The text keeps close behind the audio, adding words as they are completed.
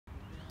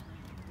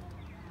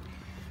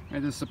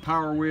And this is a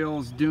Power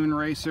Wheels Dune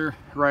Racer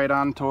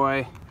ride-on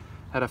toy.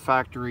 Had a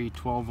factory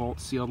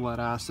 12-volt sealed lead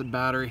acid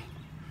battery.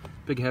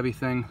 Big heavy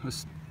thing.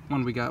 This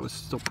one we got was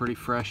still pretty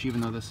fresh, even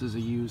though this is a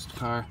used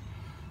car.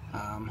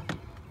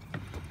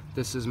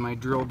 This is my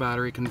drill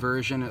battery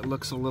conversion. It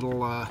looks a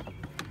little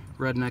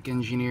redneck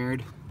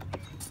engineered,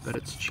 but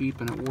it's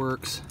cheap and it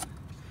works.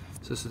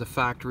 So this is the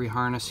factory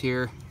harness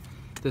here.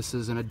 This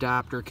is an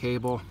adapter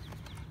cable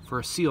for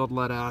a sealed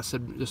lead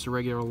acid, just a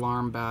regular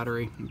alarm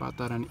battery. I bought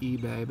that on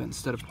eBay, but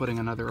instead of putting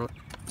another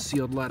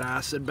sealed lead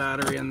acid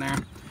battery in there,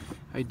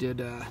 I did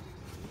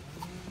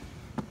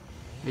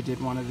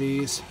one of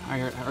these.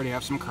 I already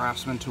have some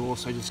Craftsman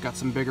tools, so I just got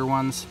some bigger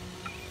ones.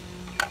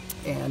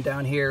 And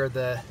down here,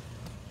 the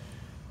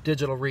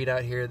digital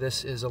readout here,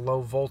 this is a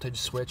low voltage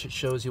switch. It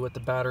shows you what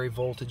the battery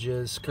voltage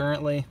is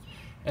currently.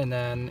 And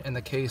then in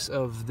the case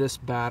of this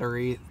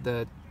battery,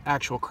 the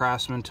actual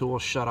Craftsman tool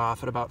shut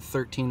off at about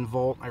 13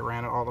 volt. I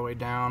ran it all the way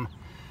down.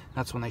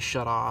 That's when they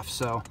shut off.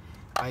 So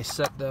I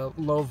set the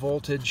low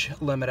voltage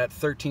limit at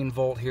 13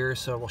 volt here,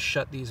 so we'll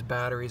shut these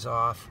batteries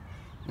off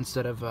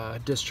instead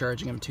of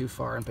discharging them too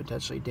far and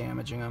potentially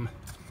damaging them.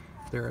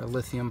 They're a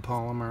lithium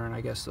polymer, and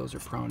I guess those are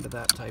prone to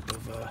that type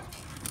of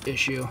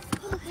issue.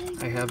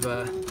 I have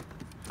a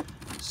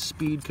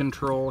speed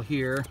control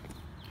here.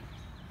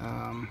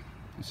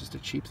 It's just a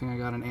cheap thing I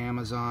got on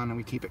Amazon, and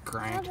we keep it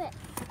cranked.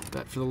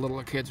 But for the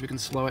littler kids, we can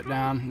slow it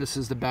down. This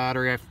is the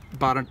battery. I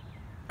bought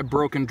a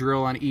broken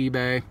drill on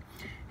eBay,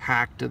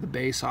 hacked the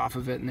base off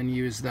of it, and then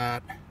used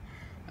that.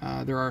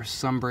 There are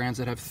some brands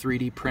that have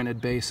 3D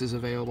printed bases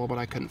available, but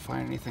I couldn't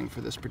find anything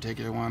for this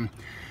particular one.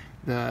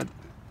 The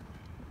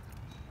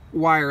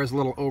wire is a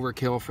little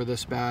overkill for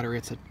this battery.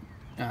 It's a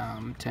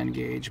 10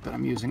 gauge, but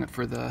I'm using it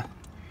for the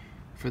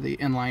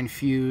inline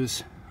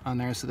fuse on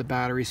there, so the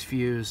battery's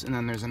fused, and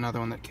then there's another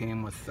one that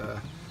came with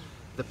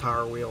the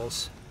Power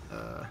Wheels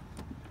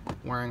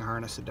wiring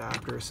harness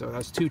adapter. So it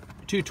has two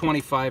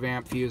 25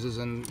 amp fuses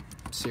in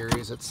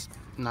series. It's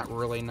not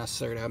really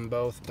necessary to have them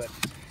both, but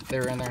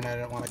they're in there and I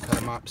didn't want to cut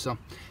them up. So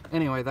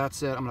anyway,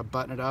 that's it. I'm gonna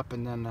button it up,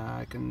 and then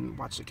I can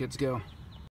watch the kids go.